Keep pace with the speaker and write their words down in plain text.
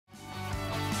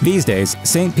These days,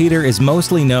 St. Peter is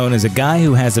mostly known as a guy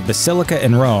who has a basilica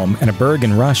in Rome and a burg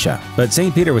in Russia, but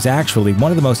St. Peter was actually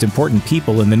one of the most important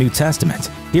people in the New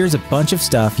Testament. Here's a bunch of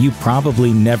stuff you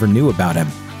probably never knew about him.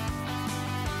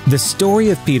 The story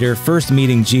of Peter first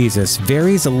meeting Jesus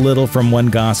varies a little from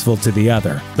one gospel to the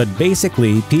other, but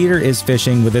basically, Peter is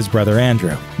fishing with his brother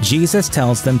Andrew. Jesus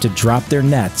tells them to drop their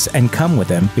nets and come with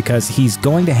him because he's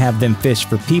going to have them fish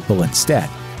for people instead.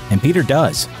 And Peter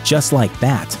does, just like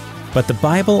that. But the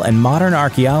Bible and modern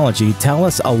archaeology tell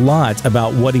us a lot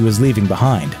about what he was leaving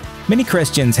behind. Many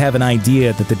Christians have an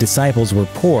idea that the disciples were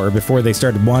poor before they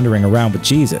started wandering around with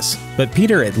Jesus, but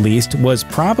Peter, at least, was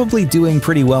probably doing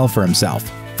pretty well for himself.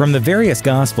 From the various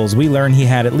Gospels, we learn he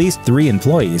had at least 3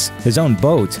 employees, his own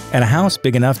boat, and a house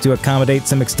big enough to accommodate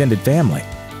some extended family.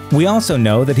 We also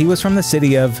know that he was from the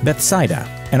city of Bethsaida,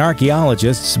 and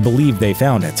archaeologists believe they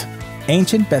found it.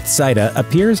 Ancient Bethsaida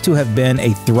appears to have been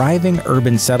a thriving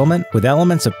urban settlement with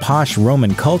elements of posh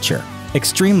Roman culture,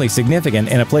 extremely significant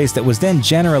in a place that was then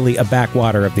generally a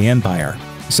backwater of the empire.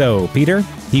 So, Peter,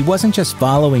 he wasn't just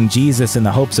following Jesus in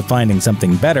the hopes of finding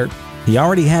something better, he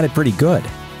already had it pretty good.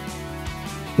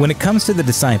 When it comes to the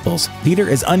disciples, Peter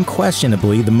is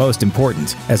unquestionably the most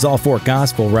important, as all 4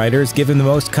 gospel writers give him the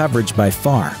most coverage by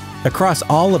far. Across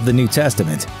all of the New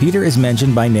Testament, Peter is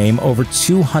mentioned by name over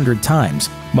 200 times,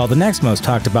 while the next most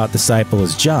talked about disciple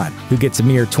is John, who gets a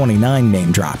mere 29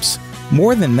 name drops.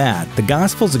 More than that, the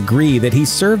Gospels agree that he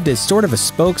served as sort of a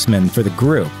spokesman for the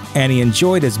group, and he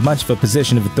enjoyed as much of a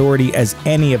position of authority as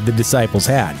any of the disciples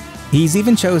had. He's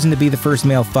even chosen to be the first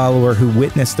male follower who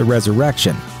witnessed the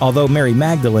resurrection, although Mary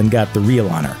Magdalene got the real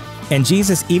honor. And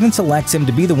Jesus even selects him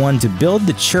to be the one to build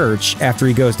the church after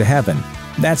he goes to heaven.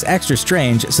 That's extra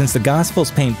strange since the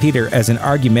Gospels paint Peter as an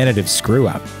argumentative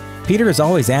screw-up. Peter is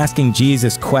always asking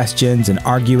Jesus questions and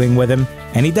arguing with him,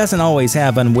 and he doesn't always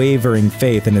have unwavering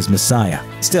faith in his Messiah.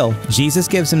 Still, Jesus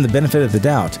gives him the benefit of the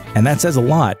doubt, and that says a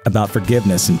lot about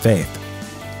forgiveness and faith.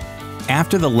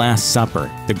 After the Last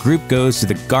Supper, the group goes to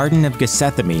the Garden of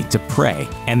Gethsemane to pray,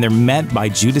 and they're met by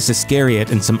Judas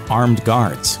Iscariot and some armed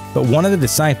guards. But one of the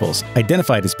disciples,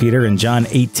 identified as Peter in John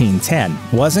 18:10,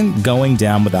 wasn't going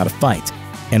down without a fight,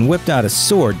 and whipped out a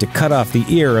sword to cut off the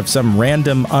ear of some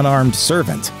random unarmed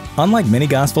servant. Unlike many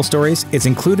gospel stories, it's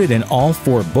included in all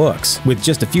 4 books, with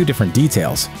just a few different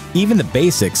details. Even the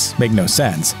basics make no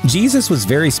sense. Jesus was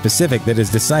very specific that his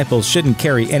disciples shouldn't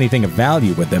carry anything of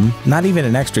value with them, not even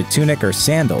an extra tunic or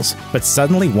sandals. But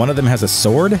suddenly one of them has a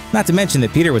sword? Not to mention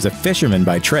that Peter was a fisherman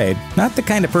by trade, not the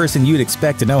kind of person you'd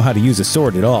expect to know how to use a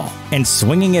sword at all. And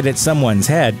swinging it at someone's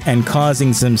head and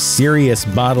causing some serious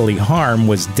bodily harm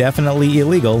was definitely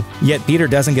illegal, yet Peter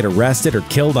doesn't get arrested or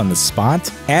killed on the spot?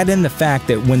 Add in the fact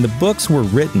that when the books were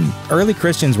written, early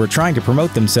Christians were trying to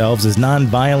promote themselves as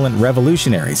non-violent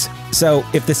revolutionaries. So,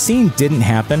 if the scene didn't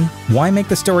happen, why make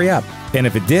the story up? And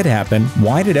if it did happen,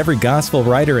 why did every gospel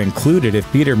writer include it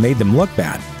if Peter made them look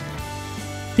bad?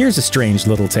 Here's a strange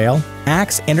little tale.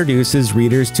 Acts introduces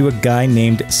readers to a guy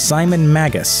named Simon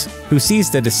Magus, who sees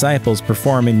the disciples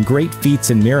performing great feats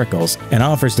and miracles and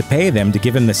offers to pay them to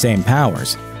give him the same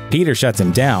powers. Peter shuts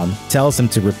him down, tells him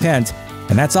to repent,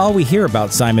 and that's all we hear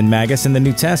about Simon Magus in the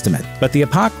New Testament. But the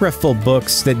apocryphal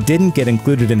books that didn't get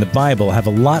included in the Bible have a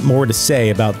lot more to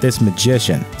say about this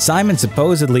magician. Simon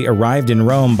supposedly arrived in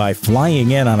Rome by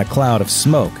flying in on a cloud of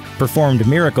smoke, performed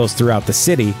miracles throughout the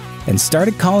city, and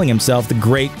started calling himself the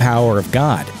great power of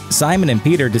God. Simon and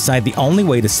Peter decide the only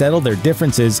way to settle their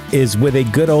differences is with a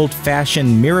good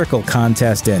old-fashioned miracle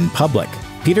contest in public.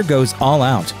 Peter goes all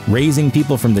out, raising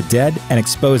people from the dead and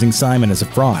exposing Simon as a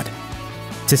fraud.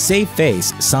 To save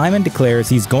face, Simon declares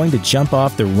he's going to jump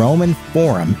off the Roman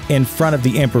Forum in front of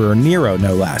the Emperor Nero,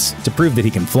 no less, to prove that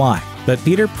he can fly. But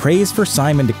Peter prays for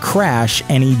Simon to crash,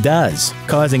 and he does,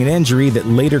 causing an injury that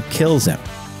later kills him.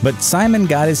 But Simon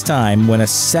got his time when a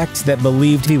sect that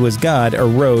believed he was God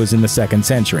arose in the 2nd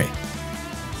century.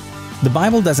 The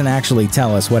Bible doesn't actually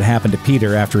tell us what happened to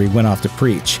Peter after he went off to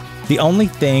preach. The only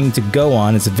thing to go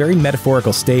on is a very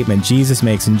metaphorical statement Jesus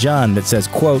makes in John that says,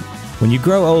 quote, "When you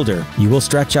grow older, you will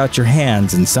stretch out your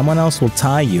hands and someone else will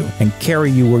tie you and carry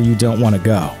you where you don't want to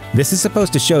go." This is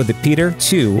supposed to show that Peter,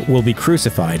 too, will be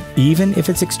crucified, even if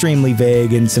it's extremely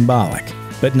vague and symbolic.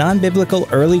 But non-biblical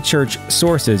early church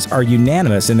sources are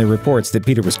unanimous in their reports that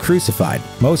Peter was crucified,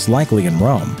 most likely in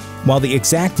Rome. While the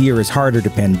exact year is harder to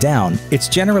pin down, it's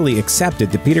generally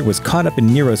accepted that Peter was caught up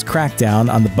in Nero's crackdown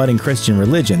on the budding Christian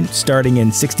religion starting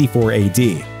in 64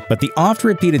 AD. But the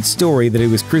oft-repeated story that he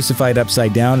was crucified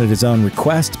upside down at his own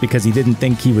request because he didn't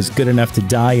think he was good enough to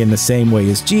die in the same way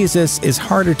as Jesus is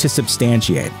harder to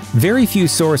substantiate. Very few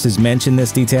sources mention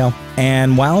this detail,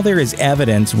 and while there is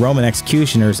evidence Roman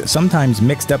executioners sometimes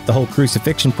mixed up the whole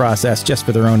crucifixion process just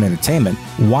for their own entertainment,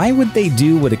 why would they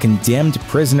do what a condemned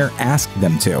prisoner asked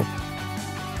them to?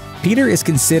 Peter is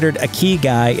considered a key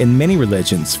guy in many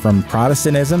religions, from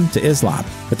Protestantism to Islam,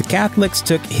 but the Catholics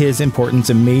took his importance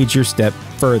a major step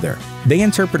further. They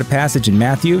interpret a passage in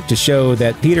Matthew to show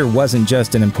that Peter wasn't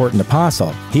just an important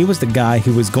apostle, he was the guy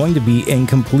who was going to be in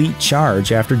complete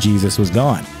charge after Jesus was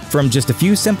gone. From just a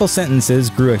few simple sentences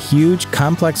grew a huge,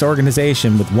 complex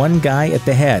organization with one guy at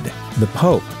the head, the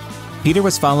Pope. Peter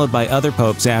was followed by other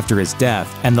popes after his death,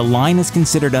 and the line is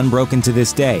considered unbroken to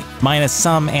this day, minus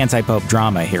some anti-pope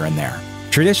drama here and there.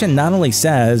 Tradition not only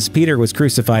says Peter was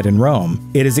crucified in Rome,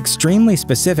 it is extremely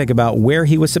specific about where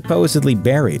he was supposedly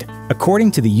buried.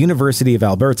 According to the University of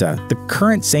Alberta, the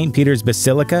current St. Peter's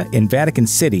Basilica in Vatican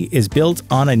City is built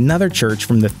on another church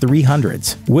from the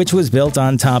 300s, which was built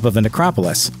on top of a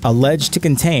necropolis, alleged to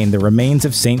contain the remains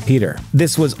of St. Peter.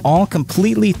 This was all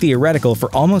completely theoretical for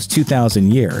almost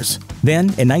 2,000 years. Then,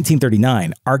 in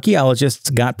 1939, archaeologists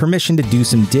got permission to do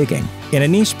some digging. In a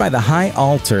niche by the high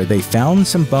altar, they found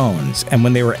some bones, and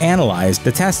when they were analyzed,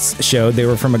 the tests showed they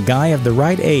were from a guy of the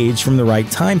right age from the right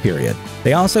time period.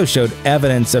 They also showed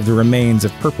evidence of the remains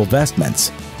of purple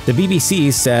vestments. The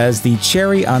BBC says the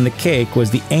cherry on the cake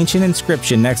was the ancient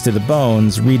inscription next to the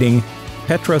bones reading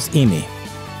Petros Imi,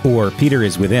 or Peter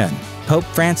is within. Pope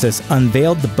Francis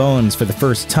unveiled the bones for the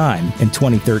first time in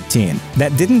 2013.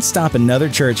 That didn't stop another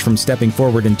church from stepping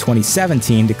forward in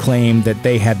 2017 to claim that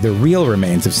they had the real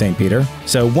remains of St. Peter,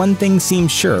 so one thing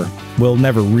seems sure, we'll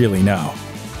never really know.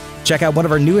 Check out one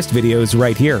of our newest videos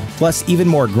right here, plus even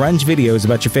more grunge videos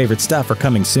about your favorite stuff are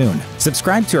coming soon.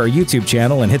 Subscribe to our YouTube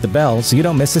channel and hit the bell so you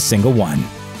don't miss a single one.